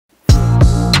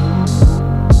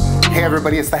Hey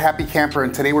everybody, it's the Happy Camper,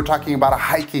 and today we're talking about a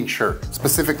hiking shirt.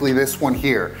 Specifically this one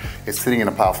here. It's sitting in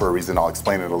a pile for a reason. I'll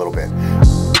explain it a little bit.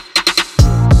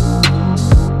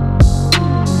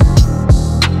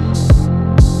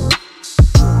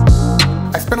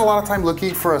 I spent a lot of time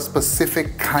looking for a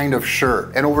specific kind of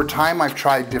shirt, and over time I've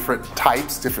tried different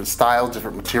types, different styles,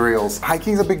 different materials.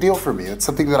 Hiking's a big deal for me. It's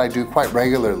something that I do quite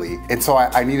regularly, and so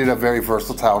I needed a very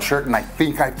versatile shirt, and I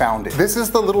think I found it. This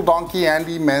is the Little Donkey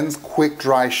Andy men's quick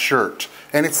dry shirt,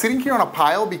 and it's sitting here on a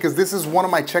pile because this is one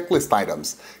of my checklist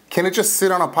items. Can it just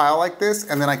sit on a pile like this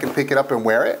and then I can pick it up and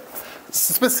wear it?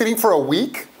 It's been sitting for a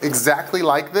week exactly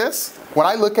like this. When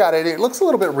I look at it, it looks a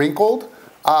little bit wrinkled.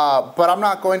 But I'm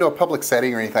not going to a public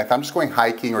setting or anything like that. I'm just going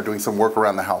hiking or doing some work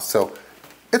around the house, so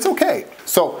it's okay.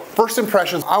 So first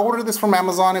impressions, I ordered this from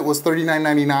Amazon. It was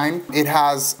 $39.99. It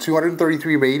has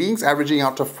 233 ratings, averaging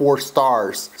out to 4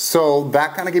 stars. So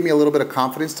that kind of gave me a little bit of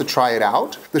confidence to try it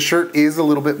out. The shirt is a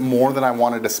little bit more than I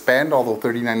wanted to spend, although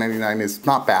 $39.99 is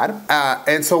not bad.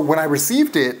 And so when I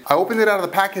received it, I opened it out of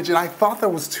the package and I thought there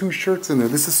was 2 shirts in there.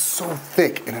 This is so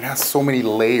thick and it has so many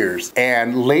layers.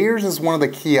 And layers is one of the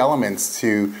key elements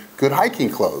to good hiking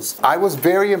clothes. I was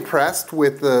very impressed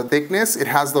with the thickness. It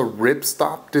has the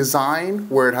ripstop design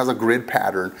where it has a grid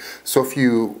pattern. So if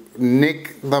you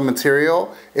nick the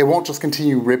material, it won't just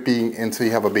continue ripping until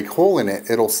you have a big hole in it.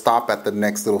 It'll stop at the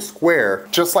next little square.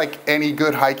 Just like any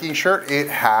good hiking shirt, it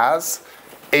has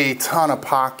a ton of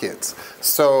pockets.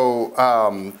 So,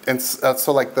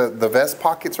 so like the vest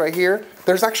pockets right here,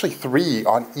 there's actually 3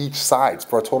 on each side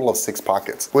for a total of 6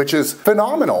 pockets, which is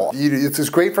phenomenal. It's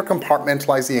great for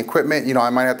compartmentalizing equipment. You know,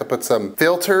 I might have to put some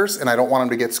filters and I don't want them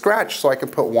to get scratched, so I can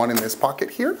put one in this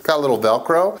pocket here. Got a little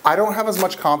Velcro. I don't have as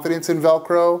much confidence in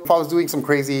Velcro. If I was doing some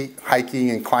crazy hiking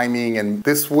and climbing, and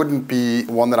this wouldn't be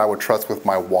one that I would trust with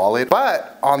my wallet.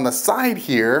 But on the side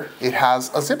here, it has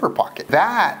a zipper pocket.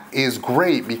 That is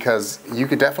great because you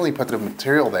could definitely put the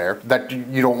material there that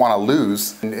you don't want to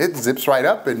lose. And it zips right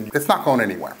up and it's not going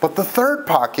anywhere. But the third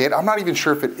pocket, I'm not even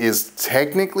sure if it is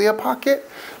technically a pocket,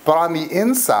 but on the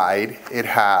inside, it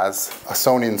has a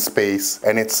sewn-in space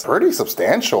and it's pretty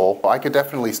substantial. I could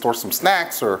definitely store some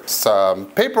snacks or some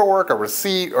paperwork, a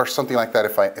receipt, or something like that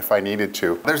if I needed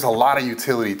to. There's a lot of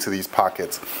utility to these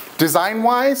pockets.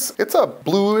 Design-wise, it's a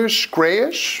bluish,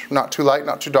 grayish, not too light,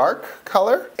 not too dark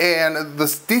color. And the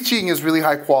stitching is really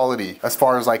high quality as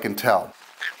far as I can tell.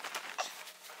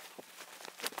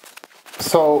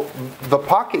 So the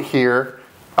pocket here,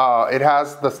 it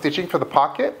has the stitching for the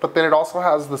pocket, but then it also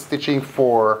has the stitching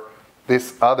for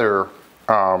this other,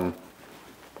 I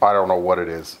don't know what it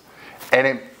is.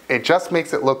 And it just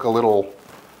makes it look a little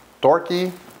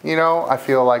dorky, you know? I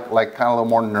feel like kind of a little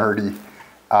more nerdy,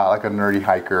 like a nerdy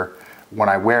hiker when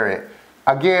I wear it.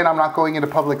 Again, I'm not going into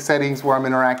public settings where I'm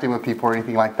interacting with people or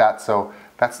anything like that, so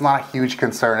that's not a huge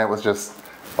concern. It was just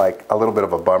like a little bit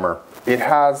of a bummer. It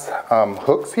has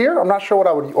hooks here. I'm not sure what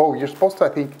I would, oh, you're supposed to, I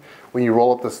think, when you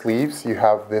roll up the sleeves, you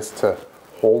have this to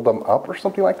hold them up or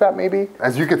something like that maybe.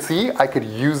 As you can see, I could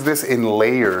use this in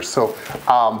layers. So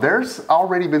there's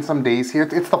already been some days here.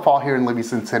 It's the fall here in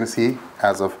Livingston, Tennessee,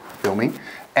 as of filming.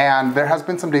 And there has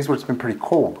been some days where it's been pretty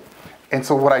cold. And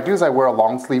so what I do is I wear a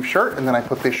long sleeve shirt and then I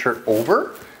put this shirt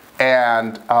over.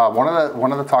 And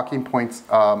one of the talking points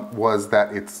was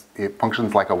that it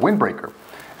functions like a windbreaker.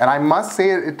 And I must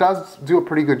say it does do a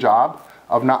pretty good job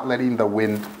of not letting the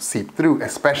wind seep through,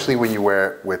 especially when you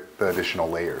wear it with the additional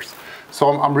layers. So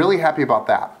I'm really happy about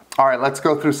that. All right, let's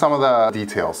go through some of the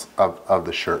details of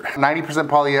the shirt. 90%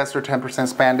 polyester, 10%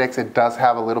 spandex. It does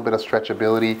have a little bit of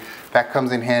stretchability. That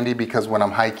comes in handy because when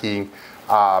I'm hiking,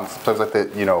 sometimes I have to,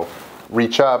 you know,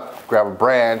 reach up, grab a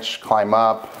branch, climb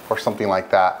up, or something like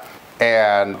that.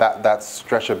 And that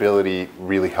stretchability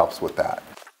really helps with that.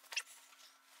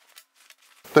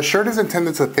 The shirt is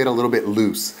intended to fit a little bit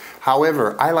loose.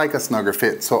 However, I like a snugger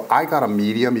fit, so I got a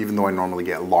medium even though I normally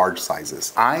get large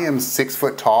sizes. I am 6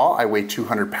 foot tall, I weigh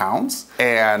 200 pounds,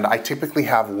 and I typically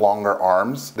have longer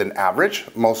arms than average.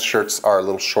 Most shirts are a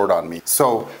little short on me.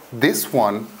 So this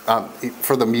one,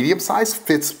 for the medium size,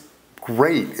 fits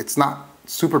great. It's not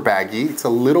super baggy, it's a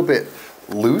little bit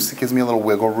loose. It gives me a little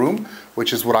wiggle room,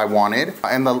 which is what I wanted.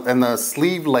 And the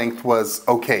sleeve length was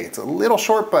okay. It's a little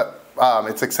short, but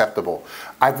it's acceptable.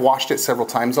 I've washed it several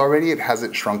times already. It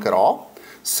hasn't shrunk at all.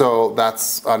 So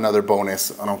that's another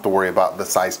bonus. I don't have to worry about the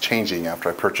size changing after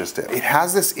I purchased it. It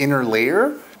has this inner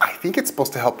layer. I think it's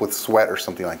supposed to help with sweat or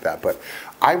something like that. But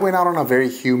I went out on a very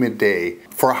humid day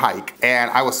for a hike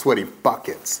and I was sweating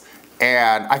buckets.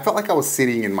 And I felt like I was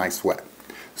sitting in my sweat.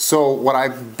 So what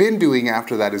I've been doing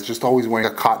after that is just always wearing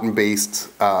a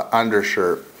cotton-based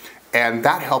undershirt. And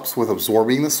that helps with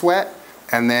absorbing the sweat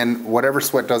And then whatever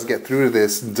sweat does get through to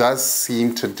this does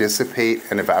seem to dissipate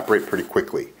and evaporate pretty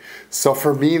quickly. So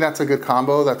for me, that's a good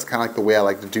combo. That's kind of like the way I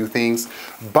like to do things.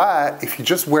 But if you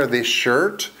just wear this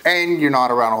shirt and you're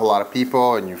not around a whole lot of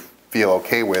people and you feel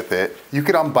okay with it, you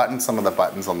could unbutton some of the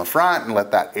buttons on the front and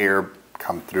let that air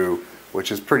come through,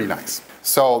 which is pretty nice.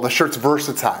 So the shirt's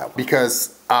versatile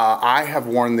because I have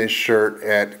worn this shirt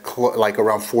at like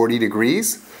around 40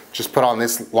 degrees. Just put on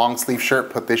this long sleeve shirt,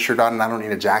 put this shirt on, and I don't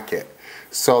need a jacket.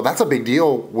 So that's a big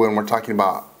deal when we're talking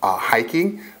about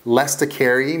hiking. Less to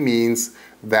carry means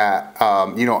that,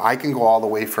 you know, I can go all the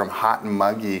way from hot and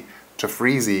muggy to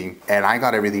freezing, and I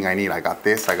got everything I need. I got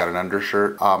this, I got an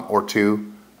undershirt or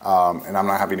two, and I'm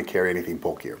not having to carry anything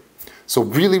bulkier. So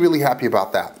really, really happy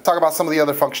about that. Talk about some of the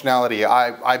other functionality.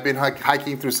 I've been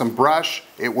hiking through some brush.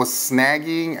 It was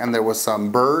snagging and there was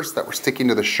some burrs that were sticking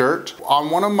to the shirt. On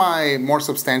one of my more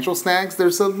substantial snags,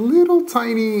 there's a little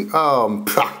tiny,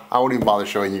 I won't even bother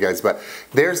showing you guys, but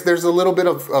there's a little bit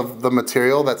of the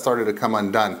material that started to come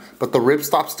undone. But the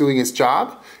ripstop's doing its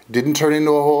job, didn't turn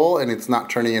into a hole, and it's not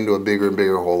turning into a bigger and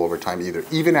bigger hole over time either,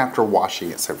 even after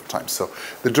washing it several times. So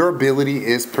the durability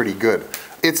is pretty good.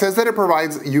 It says that it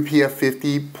provides UPF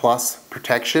 50 plus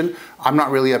protection. I'm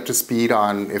not really up to speed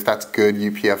on if that's good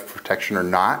UPF protection or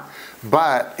not,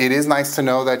 but it is nice to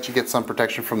know that you get some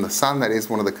protection from the sun. That is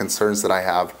one of the concerns that I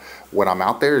have when I'm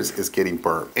out there is getting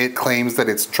burnt. It claims that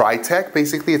it's Dri-Tech.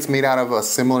 Basically, it's made out of a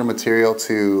similar material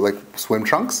to like swim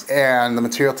trunks, and the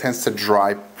material tends to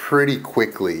dry pretty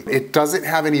quickly. It doesn't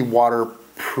have any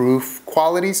waterproof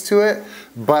qualities to it,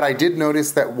 but I did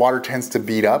notice that water tends to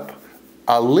bead up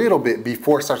a little bit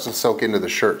before it starts to soak into the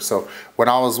shirt. So when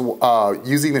I was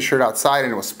using the shirt outside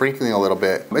and it was sprinkling a little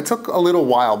bit, it took a little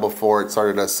while before it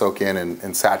started to soak in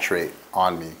and saturate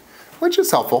on me, which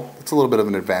is helpful. It's a little bit of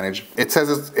an advantage. It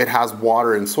says it has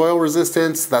water and soil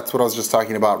resistance. That's what I was just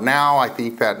talking about now. I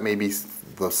think that maybe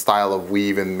the style of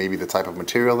weave and maybe the type of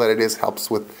material that it is helps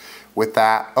with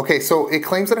that. Okay, so it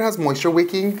claims that it has moisture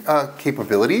wicking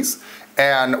capabilities.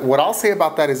 And what I'll say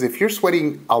about that is if you're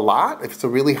sweating a lot, if it's a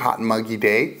really hot and muggy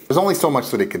day, there's only so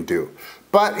much that it can do.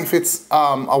 But if it's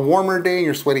a warmer day and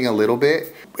you're sweating a little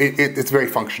bit, it's very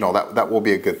functional. That will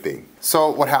be a good thing. So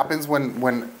what happens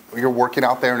when you're working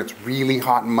out there and it's really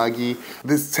hot and muggy,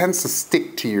 this tends to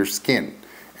stick to your skin.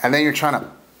 And then you're trying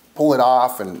to pull it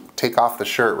off and take off the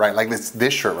shirt, right? Like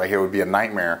this shirt right here would be a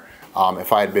nightmare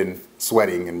if I had been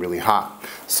sweating and really hot.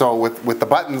 So with the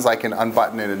buttons, I can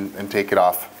unbutton it and take it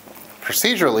off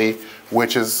procedurally,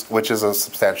 which is a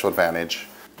substantial advantage.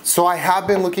 So I have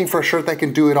been looking for a shirt that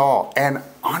can do it all. And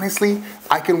honestly,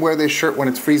 I can wear this shirt when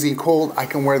it's freezing cold. I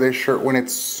can wear this shirt when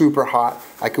it's super hot.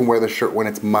 I can wear this shirt when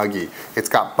it's muggy. It's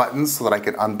got buttons so that I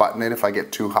can unbutton it if I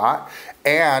get too hot.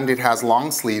 And it has long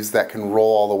sleeves that can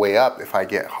roll all the way up if I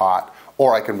get hot,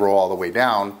 or I can roll all the way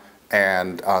down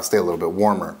and stay a little bit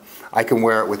warmer. I can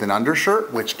wear it with an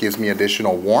undershirt, which gives me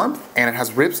additional warmth, and it has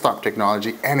ripstop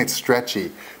technology and it's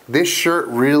stretchy. This shirt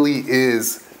really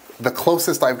is the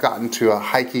closest I've gotten to a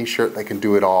hiking shirt that can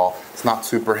do it all. It's not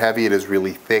super heavy, it is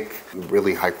really thick,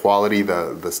 really high quality,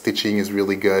 the stitching is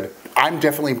really good. I'm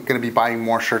definitely gonna be buying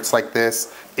more shirts like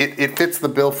this. It fits the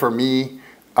bill for me.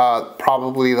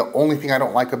 Probably the only thing I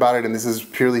don't like about it, and this is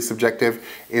purely subjective,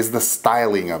 is the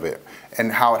styling of it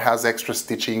and how it has extra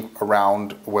stitching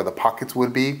around where the pockets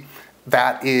would be.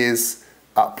 That is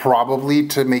probably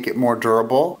to make it more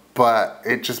durable, but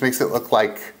it just makes it look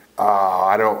like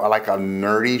like a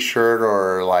nerdy shirt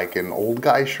or like an old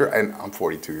guy shirt. And I'm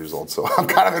 42 years old, so I'm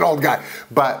kind of an old guy,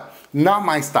 but not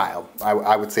my style.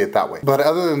 I would say it that way. But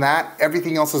other than that,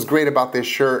 everything else is great about this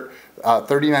shirt.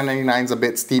 $39.99 is a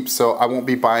bit steep, so I won't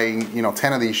be buying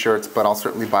 10 of these shirts, but I'll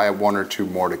certainly buy one or two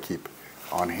more to keep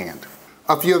on hand.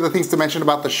 A few other things to mention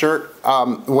about the shirt.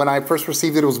 When I first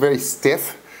received it, it was very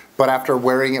stiff, but after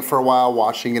wearing it for a while,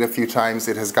 washing it a few times,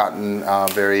 it has gotten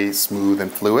very smooth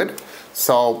and fluid.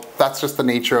 So that's just the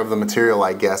nature of the material,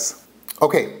 I guess.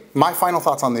 Okay, my final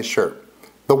thoughts on this shirt.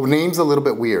 The name's a little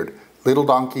bit weird. Little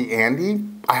Donkey Andy,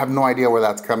 I have no idea where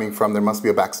that's coming from. There must be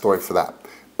a backstory for that.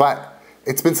 But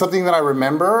it's been something that I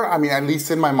remember. I mean, at least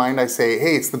in my mind, I say,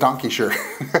 hey, it's the donkey shirt.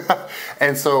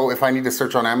 And so if I need to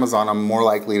search on Amazon, I'm more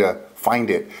likely to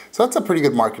find it. So that's a pretty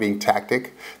good marketing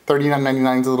tactic.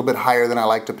 $39.99 is a little bit higher than I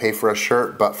like to pay for a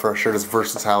shirt, but for a shirt as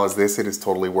versatile as this, it is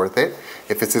totally worth it.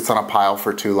 If it sits on a pile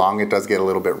for too long, it does get a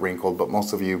little bit wrinkled, but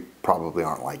most of you probably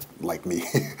aren't like me.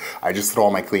 I just throw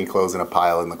all my clean clothes in a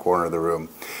pile in the corner of the room.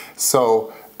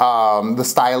 So the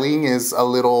styling is a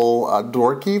little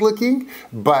dorky looking,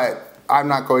 but I'm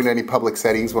not going to any public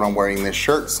settings when I'm wearing this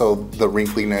shirt, so the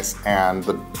wrinkliness and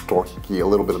the a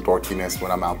little bit of dorkiness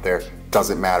when I'm out there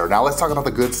doesn't matter. Now let's talk about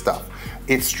the good stuff.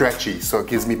 It's stretchy, so it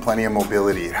gives me plenty of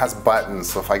mobility. It has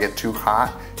buttons, so if I get too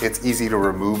hot, it's easy to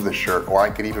remove the shirt, or I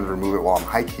could even remove it while I'm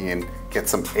hiking and get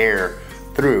some air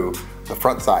through the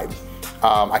front side.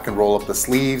 I can roll up the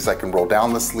sleeves, I can roll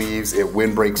down the sleeves, it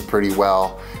windbreaks pretty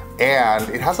well, and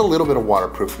it has a little bit of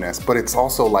waterproofness, but it's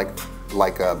also like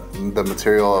the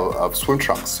material of swim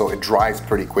trunks, so it dries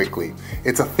pretty quickly.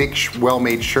 It's a thick,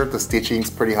 well-made shirt. The stitching's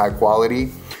pretty high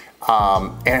quality,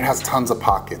 and it has tons of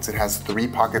pockets. It has 3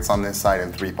 pockets on this side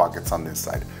and 3 pockets on this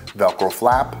side. Velcro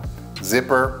flap,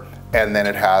 zipper, and then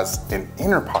it has an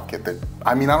inner pocket that,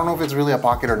 I mean, I don't know if it's really a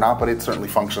pocket or not, but it certainly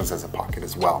functions as a pocket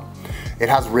as well. It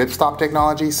has ripstop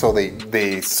technology, so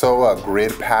they sew a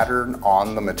grid pattern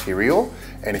on the material,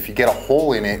 and if you get a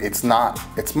hole in it, it's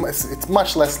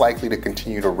much less likely to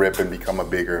continue to rip and become a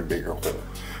bigger and bigger hole.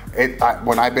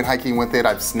 When I've been hiking with it,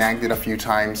 I've snagged it a few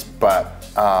times, but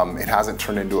it hasn't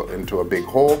turned into a big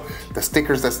hole. The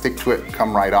stickers that stick to it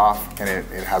come right off, and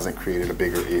it hasn't created a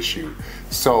bigger issue.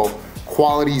 So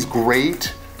quality's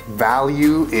great,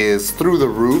 value is through the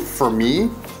roof for me,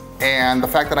 and the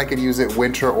fact that I can use it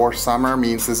winter or summer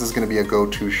means this is gonna be a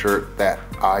go-to shirt that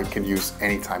I can use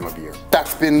any time of year.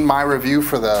 That's been my review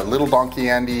for the Little Donkey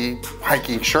Andy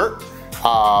hiking shirt.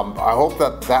 I hope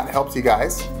that helps you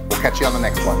guys. We'll catch you on the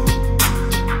next one.